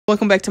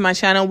Welcome back to my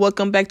channel.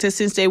 Welcome back to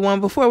Since Day One.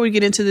 Before we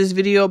get into this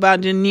video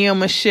about Jania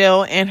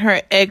Meshell and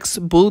her ex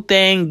boo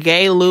thing,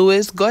 Gay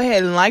Lewis, go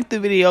ahead and like the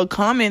video,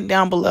 comment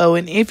down below,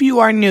 and if you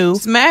are new,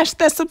 smash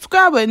that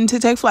subscribe button to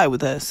take flight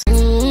with us. Fake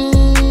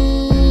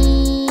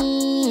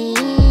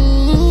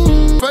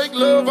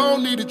love, I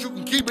don't need it, you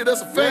can keep it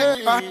as a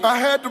fact. I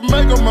had to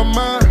make up my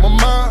mind.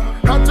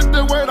 I took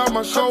that weight on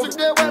my shoulder.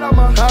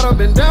 I done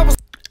been down.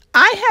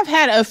 I have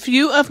had a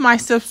few of my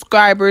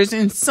subscribers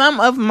in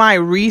some of my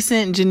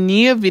recent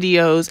Jania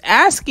videos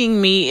asking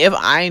me if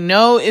I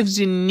know if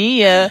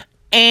Jania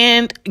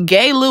and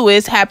Gay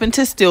Lewis happen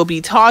to still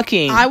be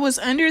talking. I was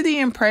under the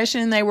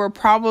impression they were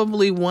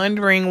probably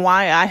wondering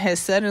why I had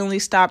suddenly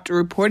stopped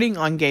reporting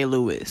on Gay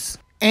Lewis.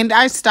 And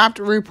I stopped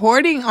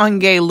reporting on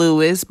Gay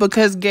Lewis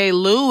because Gay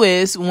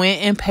Lewis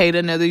went and paid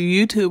another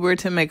YouTuber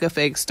to make a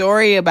fake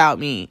story about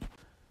me,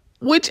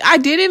 which I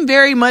didn't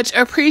very much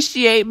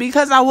appreciate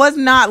because I was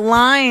not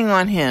lying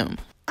on him.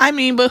 I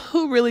mean, but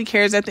who really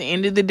cares at the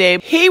end of the day?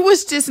 He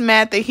was just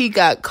mad that he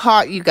got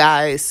caught, you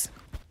guys,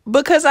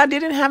 because I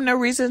didn't have no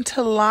reason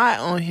to lie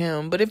on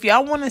him. But if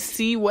y'all want to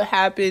see what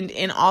happened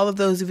in all of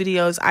those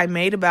videos I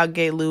made about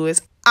Gay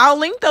Lewis, I'll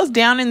link those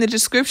down in the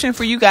description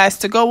for you guys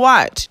to go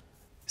watch.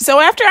 So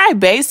after I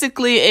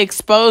basically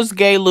exposed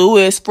Gay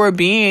Lewis for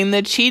being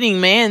the cheating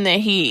man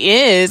that he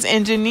is,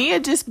 and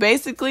Jania just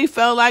basically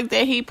felt like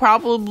that he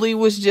probably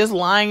was just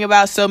lying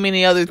about so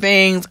many other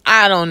things.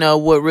 I don't know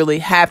what really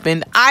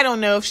happened. I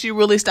don't know if she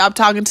really stopped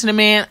talking to the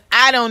man.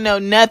 I don't know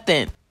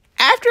nothing.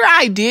 After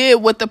I did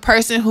what the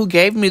person who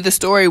gave me the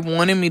story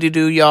wanted me to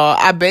do, y'all,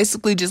 I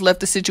basically just left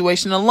the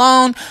situation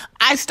alone.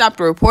 I stopped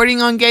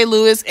reporting on Gay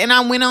Lewis, and I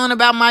went on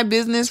about my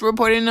business,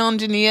 reporting on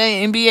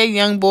Jania,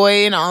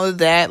 NBAYoungboy, and all of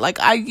that, like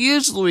I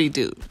usually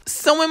do.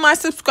 So when my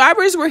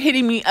subscribers were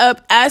hitting me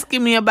up,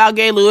 asking me about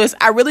Gay Lewis,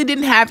 I really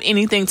didn't have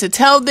anything to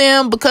tell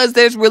them because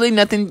there's really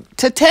nothing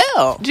to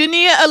tell.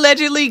 Jania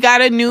allegedly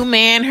got a new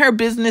man. Her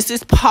business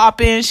is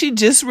popping. She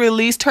just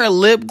released her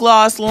lip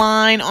gloss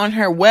line on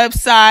her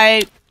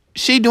website.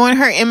 She doing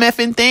her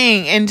MFing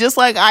thing. And just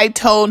like I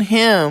told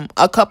him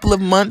a couple of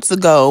months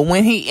ago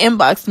when he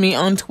inboxed me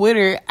on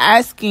Twitter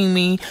asking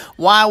me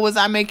why was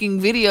I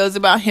making videos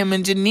about him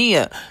and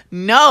Jania.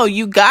 No,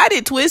 you got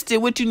it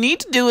twisted. What you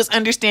need to do is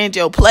understand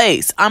your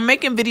place. I'm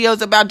making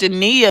videos about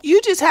Jania.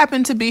 You just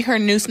happen to be her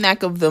new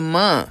snack of the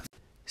month.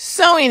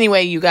 So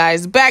anyway, you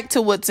guys, back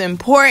to what's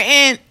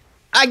important.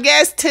 I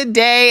guess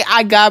today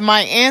I got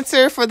my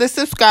answer for the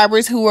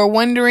subscribers who were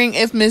wondering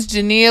if Miss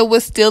Jania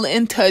was still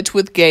in touch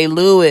with Gay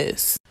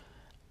Lewis.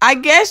 I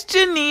guess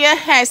Jania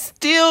has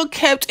still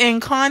kept in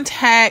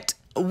contact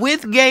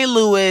with Gay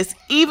Lewis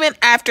even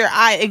after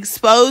I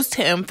exposed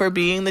him for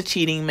being the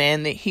cheating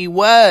man that he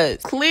was.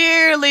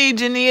 Clearly,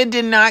 Jania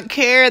did not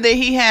care that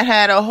he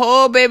had a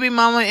whole baby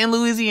mama in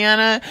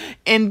Louisiana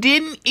and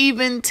didn't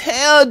even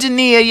tell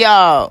Jania,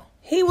 y'all.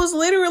 He was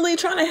literally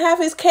trying to have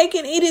his cake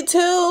and eat it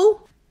too.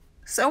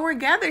 So we're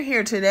gathered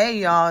here today,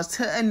 y'all,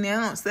 to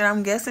announce that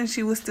I'm guessing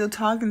she was still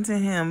talking to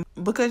him.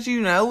 Because,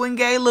 you know, when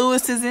Gay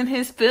Lewis is in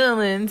his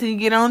feelings, he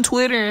get on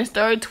Twitter and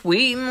start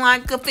tweeting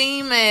like a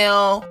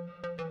female.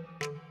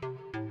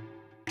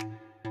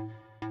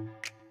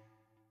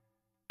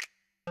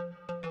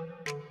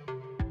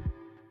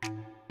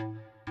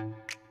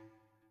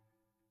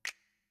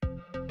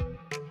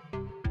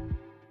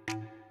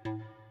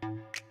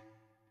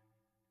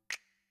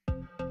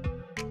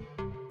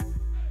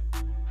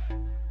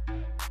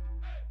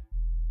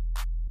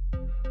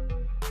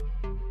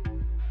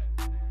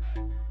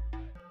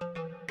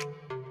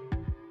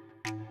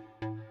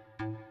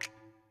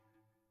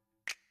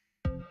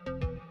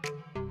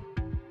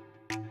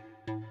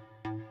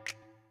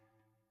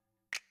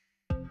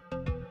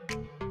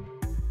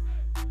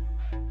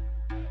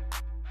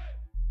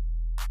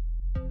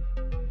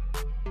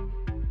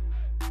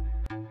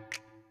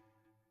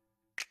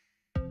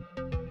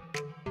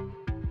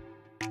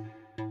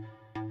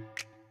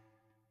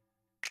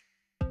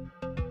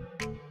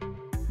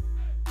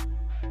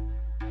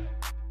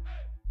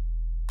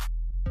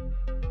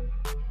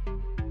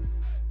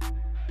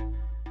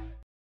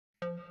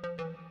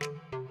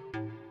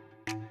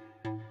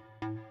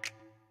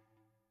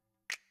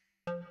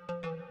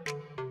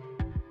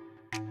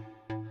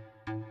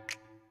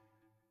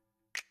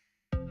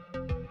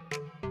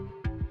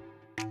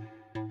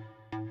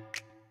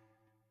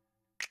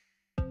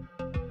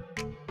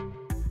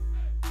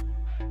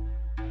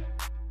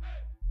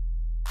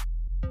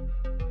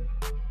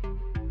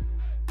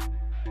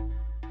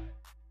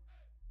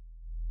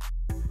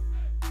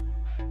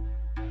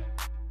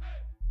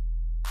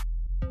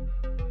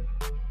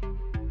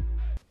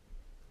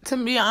 To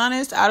be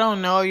honest, I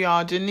don't know,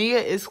 y'all.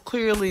 Jania is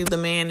clearly the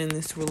man in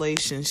this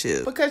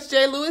relationship. Because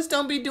Jay Lewis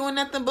don't be doing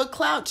nothing but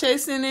clout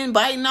chasing and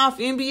biting off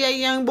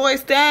NBAYoungboy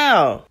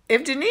style.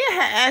 If Jania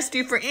had asked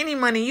you for any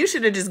money, you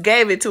should have just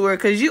gave it to her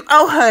because you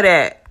owe her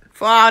that.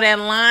 For all that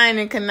lying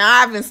and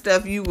conniving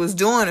stuff you was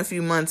doing a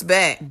few months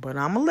back. But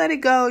I'm gonna let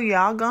it go.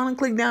 Y'all gonna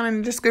click down in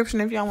the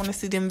description if y'all want to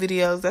see them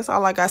videos. That's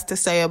all I got to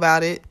say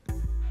about it.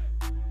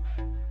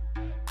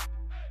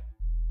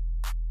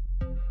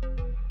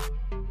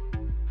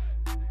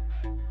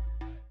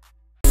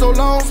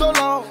 so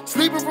long,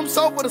 sleeping from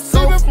sofa to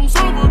sofa.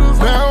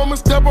 Now I'ma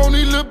step on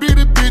these little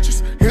bitty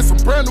bitches in some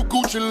brand new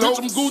Gucci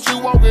loafers.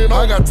 Gucci walking on.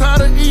 I got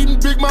tired of eating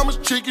Big Mama's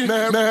chicken.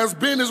 Now it's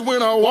business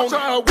when I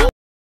walk.